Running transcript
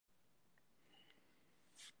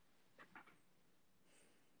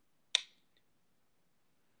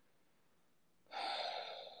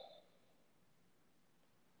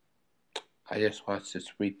I just watched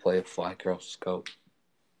this replay of Flygirl Scope.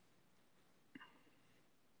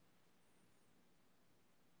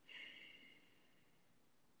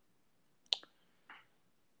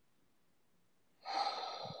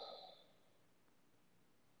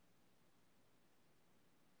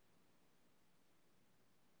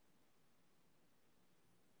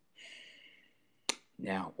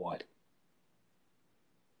 Now what?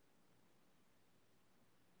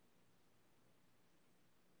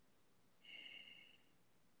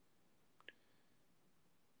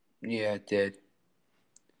 Yeah, it did.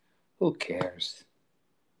 Who cares?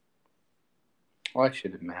 Why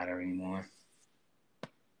should it matter anymore?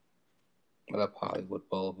 What up, Hollywood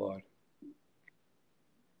Boulevard?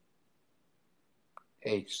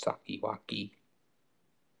 Hey, Saki Waki.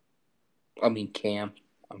 I mean, Cam.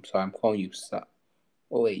 I'm sorry, I'm calling you Sock.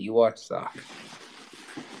 Oh, wait, you are Sock.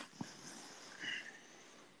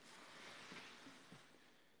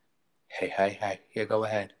 Hey. Here, go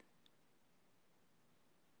ahead.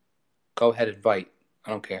 Go ahead, invite.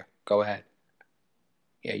 I don't care. Go ahead.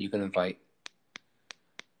 Yeah, you can invite.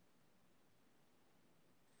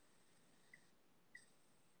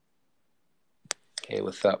 Hey,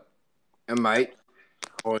 what's up? Hey, mate.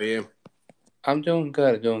 How are you? I'm doing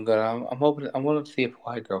good. I'm hoping. I want to see if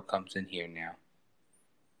White Girl comes in here now.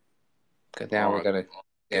 Because now we're gonna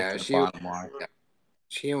get to the bottom line.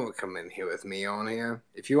 She won't come in here with me on here.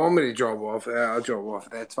 If you want me to drop off, I'll drop off.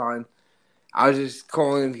 That's fine. I was just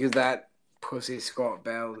calling because that pussy Scott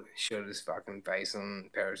Bell showed his fucking face on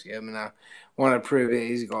Paris Hilton, and I want to prove it.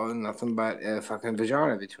 He's got nothing but a fucking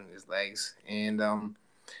vagina between his legs, and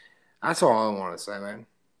that's all I want to say, man.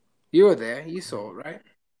 You were there. You saw it, right?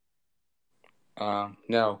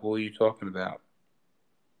 No. Who are you talking about?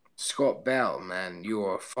 Scott Bell, man. You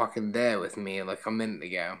were fucking there with me like a minute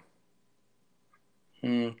ago.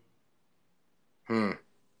 I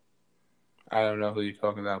don't know who you're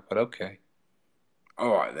talking about, but okay.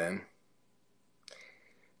 All right, then.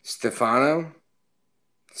 Stefano?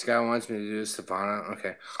 This guy wants me to do Stefano.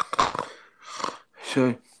 Okay.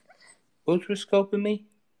 So, Who's scoping me?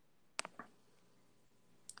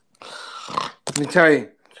 let me tell you.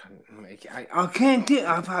 I can't do.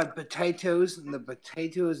 I've had potatoes, and the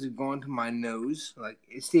potatoes have gone to my nose. Like,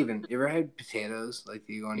 Steven, you ever had potatoes? Like,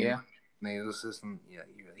 you go on your nasal system? Yeah,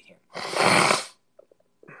 you really can't.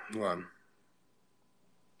 Well,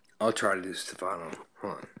 I'll try to do Stefano.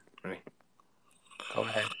 Hold on. Ready? Go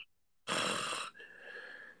ahead.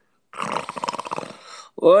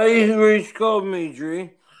 Why you scold me,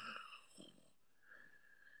 Dree?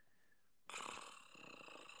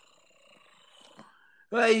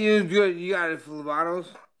 Hey, you got it for Lovatos?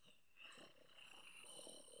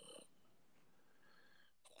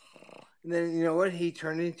 And then, you know what? He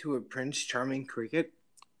turned into a Prince Charming cricket.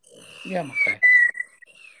 Yeah, I'm okay.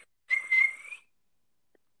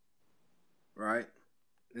 Right?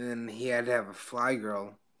 And then he had to have a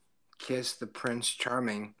Flygirl kiss the Prince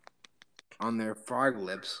Charming on their frog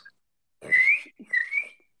lips.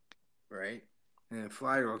 Right? And then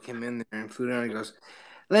Flygirl came in there and flew down and goes,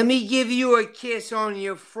 "Let me give you a kiss on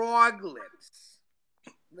your frog lips."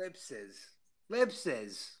 Lipses.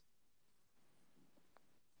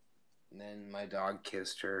 And then my dog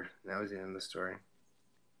kissed her. That was the end of the story.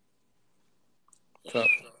 So,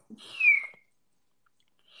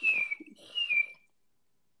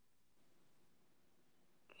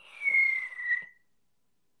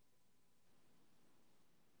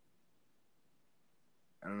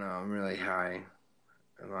 I don't know. I'm really high.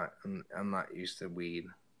 I'm not used to weed.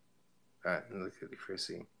 Look at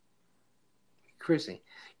Chrissy,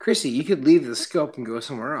 you could leave the scope and go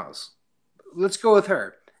somewhere else. Let's go with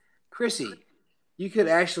her. Chrissy, you could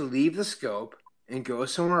actually leave the scope and go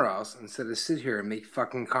somewhere else instead of sit here and make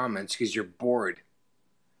fucking comments because you're bored.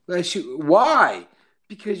 Why?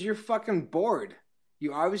 Because you're fucking bored.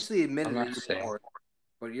 You obviously admitted that you're bored.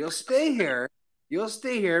 But you'll stay here. You'll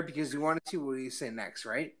stay here because you want to see what you say next,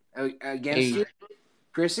 right? Against you?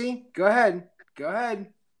 Chrissy, go ahead.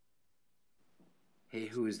 Hey,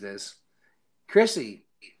 who is this? Chrissy,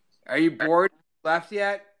 are you bored? Left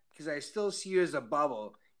yet? Because I still see you as a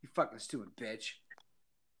bubble. You fucking stupid bitch.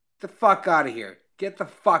 Get the fuck out of here. Get the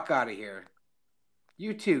fuck out of here.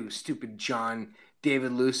 You too, stupid John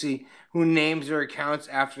David Lucy, who names her accounts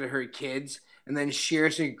after her kids and then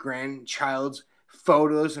shares her grandchild's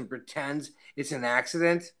photos and pretends it's an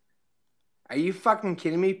accident. Are you fucking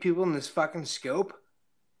kidding me? People in this fucking scope?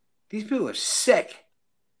 These people are sick.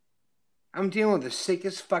 I'm dealing with the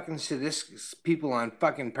sickest fucking sadistic people on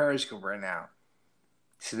fucking Periscope right now.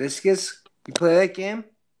 Sadiscus? You play that game?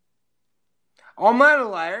 Oh, I'm not a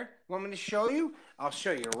liar. Want me to show you? I'll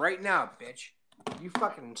show you right now, bitch. You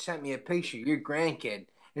fucking sent me a picture of your grandkid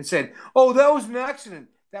and said, "Oh, that was an accident."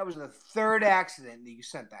 That was the third accident that you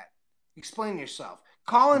sent that. Explain yourself.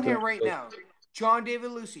 Call in here right now. John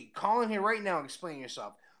David Lucy, call in here right now and explain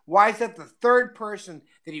yourself. Why is that the third person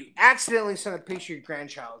that you accidentally sent a picture of your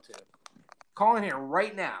grandchild to? Call in here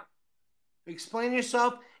right now. Explain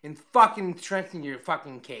yourself and fucking strengthen your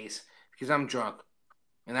fucking case because I'm drunk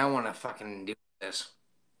and I want to fucking do this.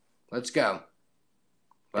 Let's go.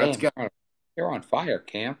 Let's Damn, go. you're on fire,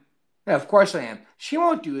 Cam. Yeah, of course I am. She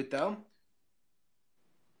won't do it though.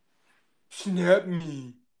 Snap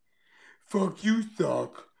me. Fuck you,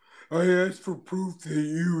 Sock. I asked for proof that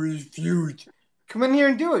you refused. Come in here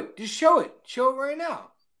and do it. Just show it. Show it right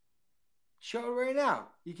now. Show it right now.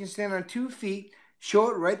 You can stand on 2 feet.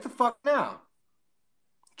 Show it right the fuck now.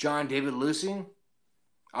 John David Lucy.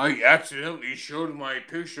 I accidentally showed my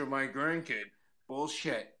picture of my grandkid.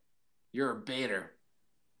 Bullshit. You're a baiter.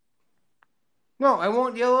 No, I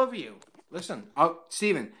won't yell over you. Listen,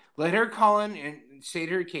 Steven, let her call in and state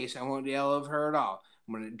her case. I won't yell over her at all.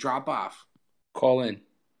 I'm going to drop off. Call in.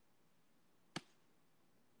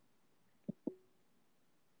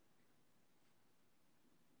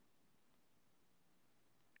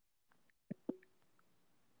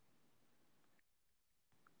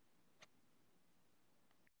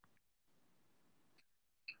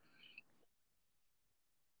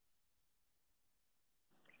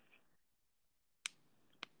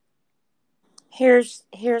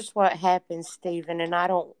 Here's what happens, Stephen, and I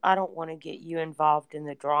don't want to get you involved in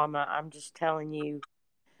the drama. I'm just telling you.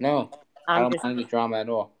 No, I I'm don't just mind the drama at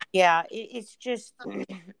all. Yeah, it's just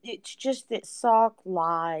it's just that Sock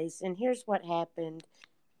lies, and here's what happened.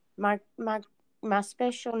 My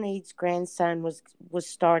special needs grandson was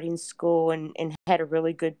starting school and had a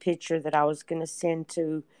really good picture that I was going to send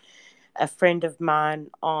to a friend of mine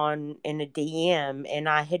on in a DM, and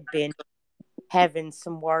I had been having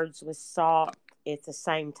some words with Sock at the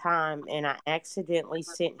same time, and I accidentally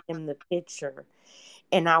sent him the picture,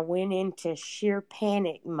 and I went into sheer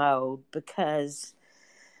panic mode because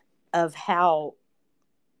of how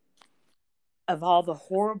of all the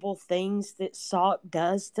horrible things that Sock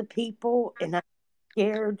does to people, and I'm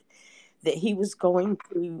scared that he was going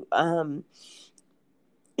to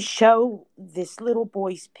show this little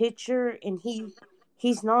boy's picture, and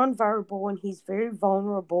he's nonverbal and he's very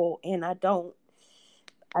vulnerable, and I didn't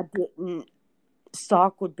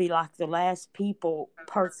Stock would be like the last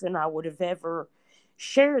person I would have ever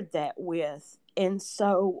shared that with. And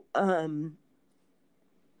so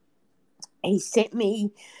he sent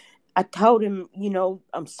me, I told him,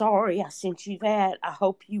 I'm sorry I sent you that. I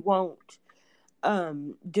hope you won't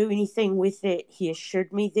do anything with it. He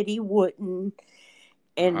assured me that he wouldn't,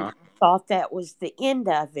 and Uh-huh. thought that was the end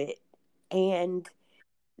of it. And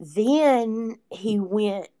then he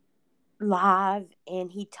went live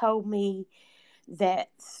and he told me that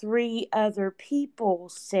 3 other people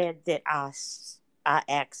said that I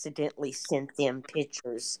accidentally sent them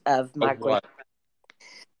pictures of my Of what?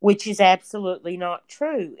 which is absolutely not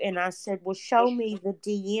true. And I said, well, show me the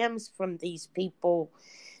DMs from these people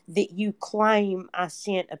that you claim I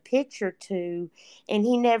sent a picture to. And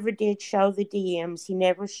he never did show the DMs. He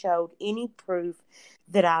never showed any proof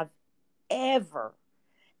that I've ever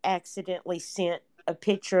accidentally sent a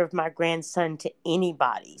picture of my grandson to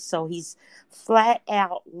anybody. So he's flat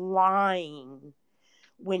out lying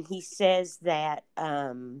when he says that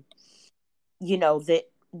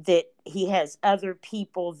that he has other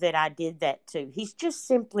people that I did that to. He's just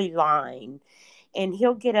simply lying. And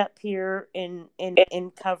he'll get up here and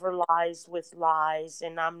cover lies with lies,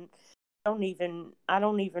 and I don't even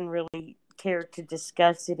really care to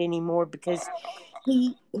discuss it anymore because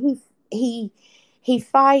he he he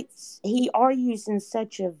he argues in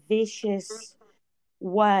such a vicious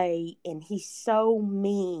way, and he's so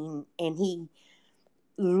mean, and he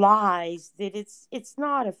lies that it's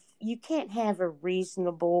not a you can't have a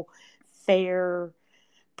reasonable, fair,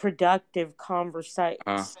 productive conversation.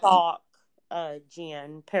 Uh-huh. Sock,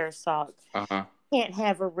 Jen Parasock Uh-huh. can't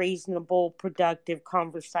have a reasonable, productive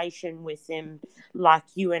conversation with him like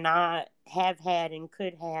you and I have had and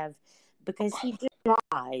could have, because he just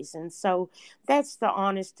lies. And so that's the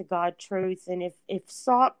honest to God truth. And if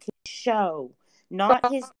Sock can show,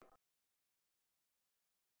 not his,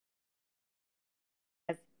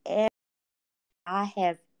 I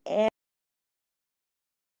have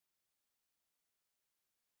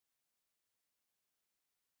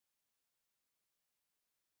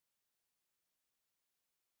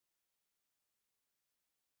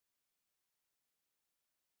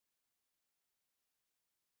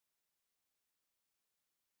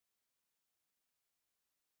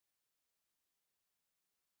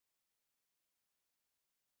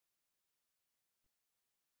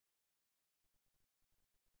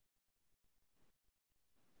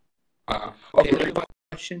Okay,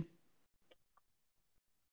 question.